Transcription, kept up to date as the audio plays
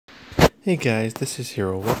Hey guys, this is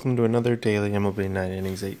Hero. Welcome to another daily MLB 9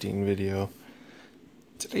 Innings 18 video.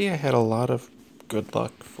 Today I had a lot of good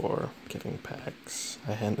luck for getting packs.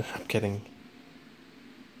 I ended up getting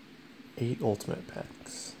 8 ultimate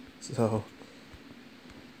packs. So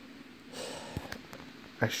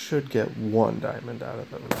I should get 1 diamond out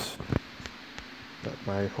of those. But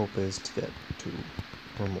my hope is to get 2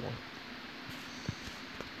 or more.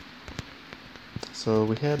 So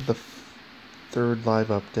we had the third live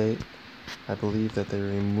update. I believe that they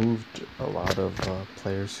removed a lot of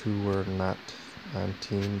players who were not on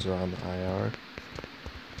teams or on the IR.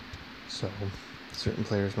 So certain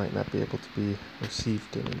players might not be able to be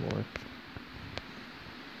received anymore.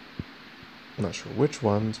 I'm not sure which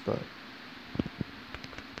ones, but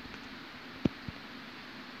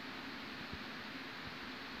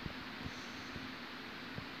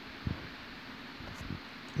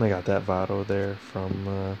I got that Votto there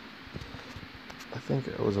from, I think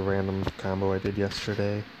it was a random combo I did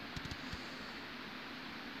yesterday.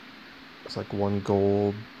 It's like 1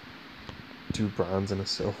 gold, 2 bronze, and a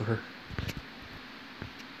silver.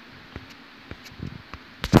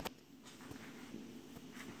 I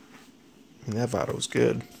mean, that Votto's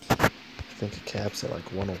good. I think it caps at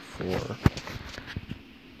like 104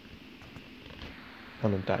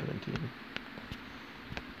 on a diamond team.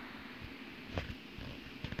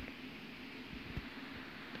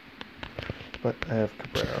 But I have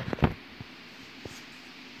Cabrera.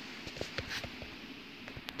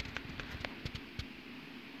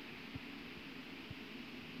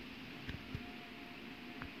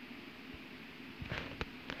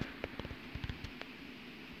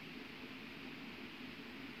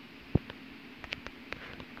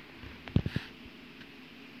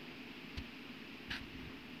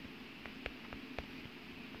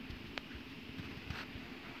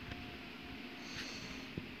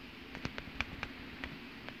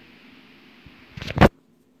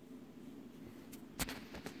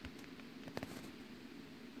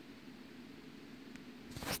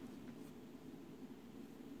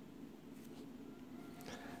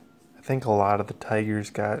 I think a lot of the Tiger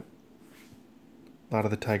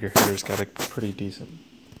hitters got a pretty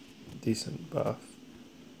decent buff.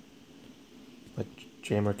 Like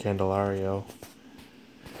Jamer Candelario,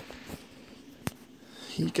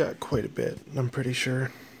 he got quite a bit, I'm pretty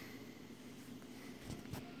sure.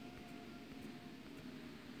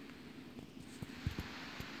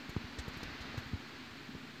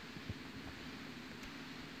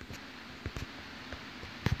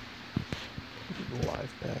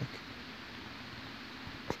 Live pack.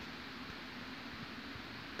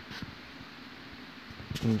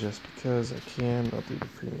 And just because I can, I'll do the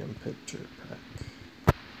premium picture pack.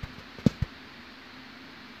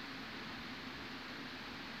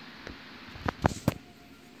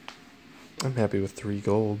 I'm happy with 3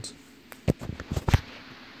 golds.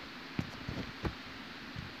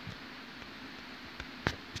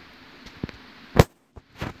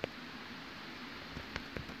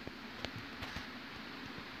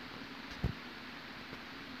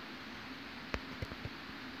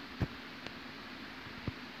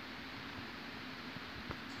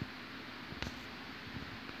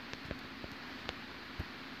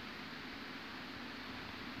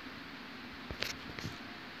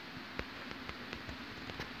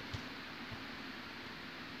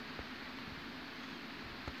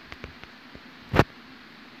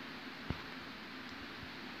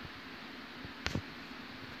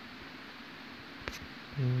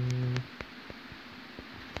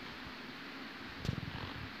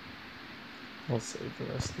 I'll save the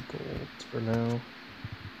rest of the golds for now.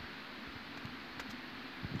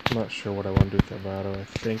 I'm not sure what I want to do with Alvaro. I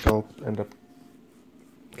think I'll end up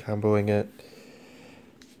comboing it.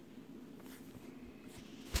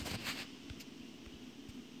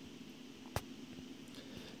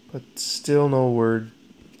 But still no word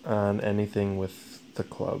on anything with the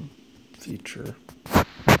club feature.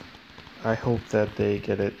 I hope that they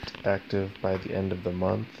get it active by the end of the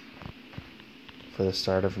month for the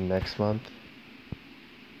start of next month.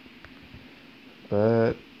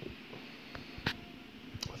 But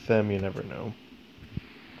with them, you never know.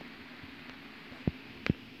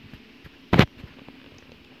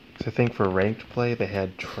 So I think for ranked play, they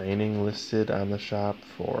had training listed on the shop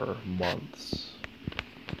for months.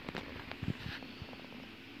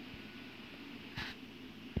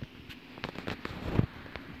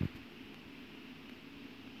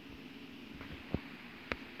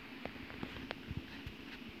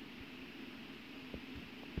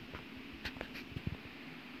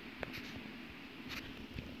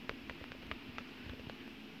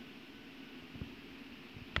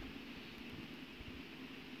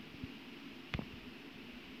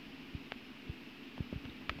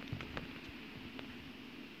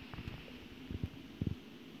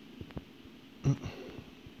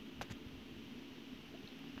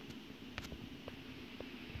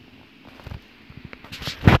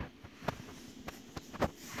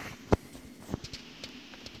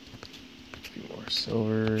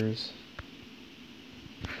 Silvers.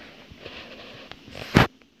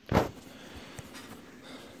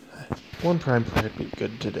 One prime player would be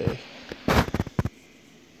good today.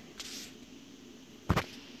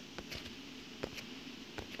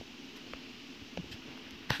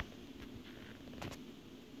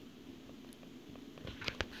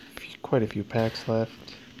 Quite a few packs left.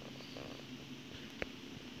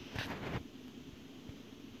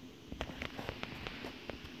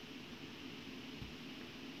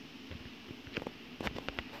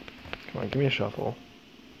 Come on, give me a shuffle.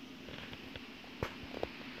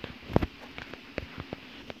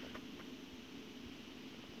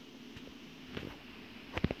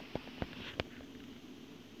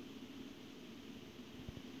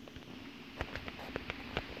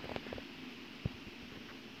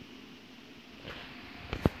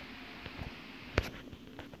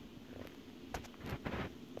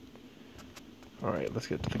 Alright, let's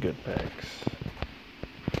get to the good packs.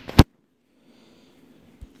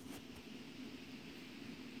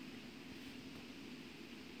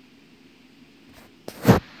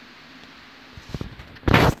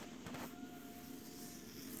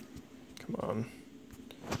 Come on.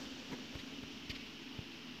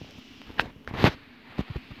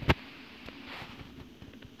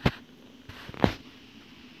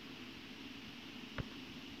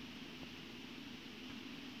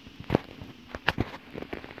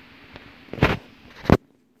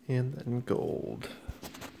 And then gold.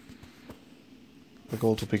 The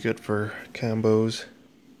gold will be good for combos.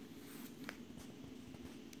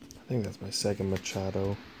 I think that's my second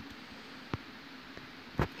Machado.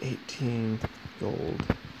 18 gold.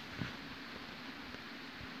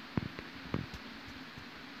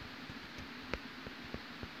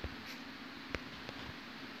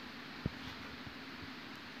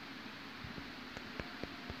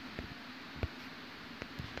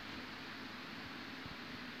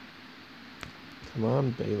 Come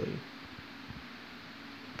on, Bailey.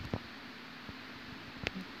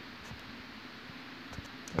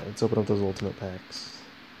 Alright, let's open up those ultimate packs.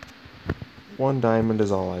 One diamond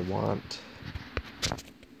is all I want.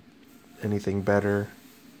 Anything better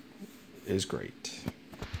is great.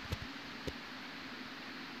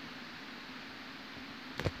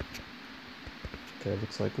 Okay,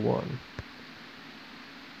 looks like one.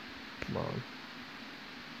 Come on.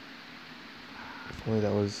 If only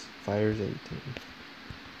that was Fire's 18.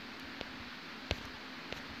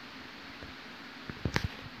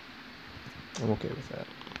 I'm okay with that.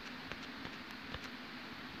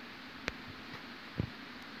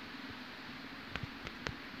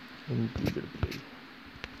 Indubitably.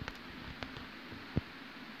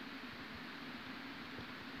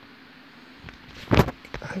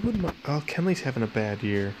 I wouldn't. Oh, Kenley's having a bad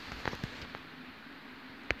year.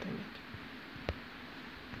 Dang it.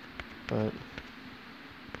 But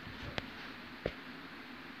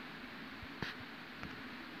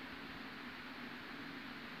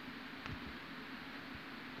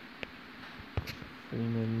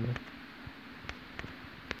Freeman.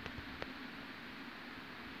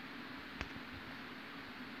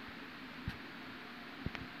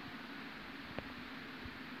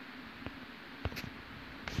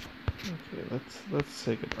 Okay, let's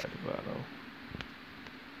say goodbye to Votto.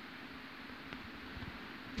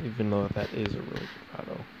 Even though that is a really good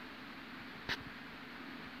Votto.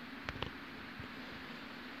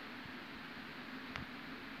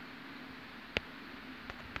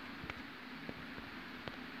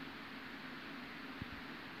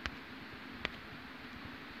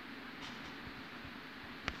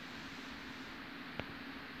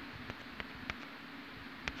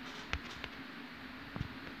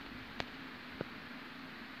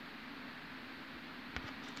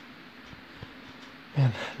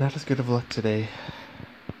 Man, not as good of luck today.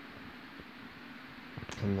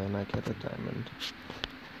 And then I get a diamond.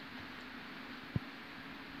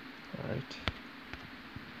 Alright.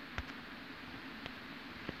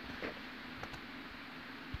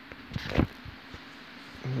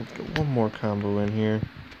 Let's get one more combo in here.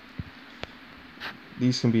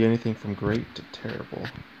 These can be anything from great to terrible.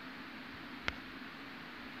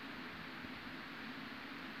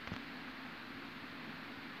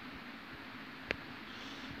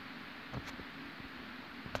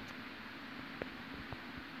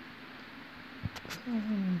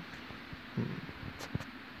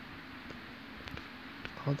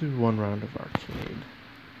 I'll do one round of arcade.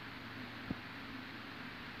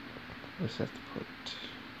 I just have to put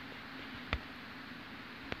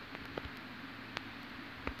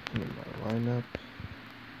him in my lineup.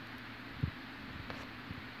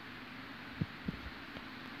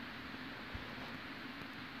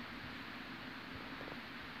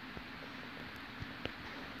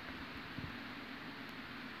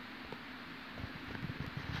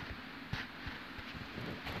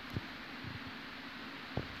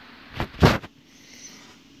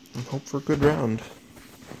 hope for a good round.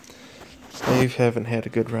 I haven't had a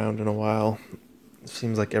good round in a while. It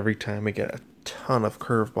seems like every time I get a ton of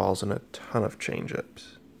curveballs and a ton of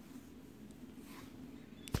changeups.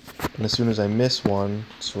 And as soon as I miss one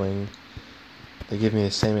swing, they give me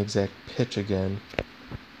the same exact pitch again.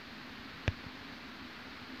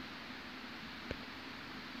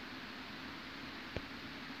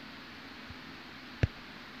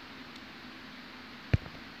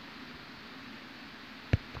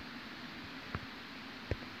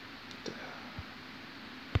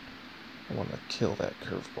 I want to kill that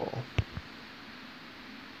curveball.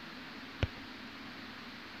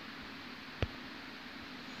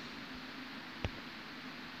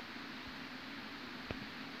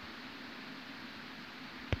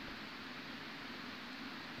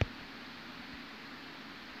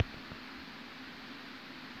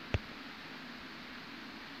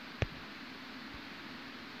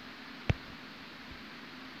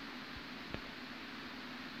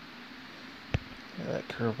 Yeah, that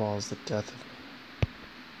curveball is the death of me.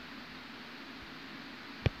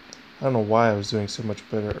 I don't know why I was doing so much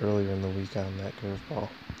better earlier in the week on that curveball.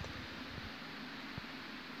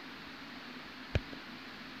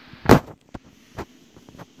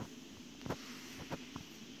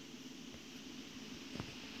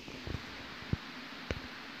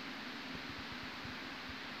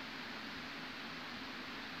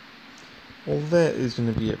 Well, that is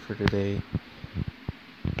going to be it for today.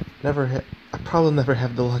 I probably never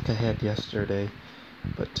have the luck I had yesterday,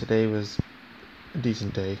 but today was a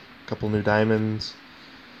decent day. A couple new diamonds.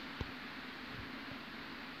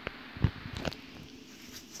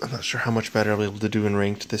 I'm not sure how much better I'll be able to do in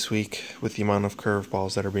ranked this week with the amount of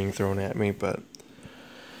curveballs that are being thrown at me, but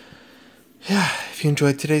yeah, if you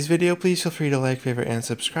enjoyed today's video, please feel free to like, favorite, and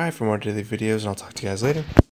subscribe for more daily videos, and I'll talk to you guys later.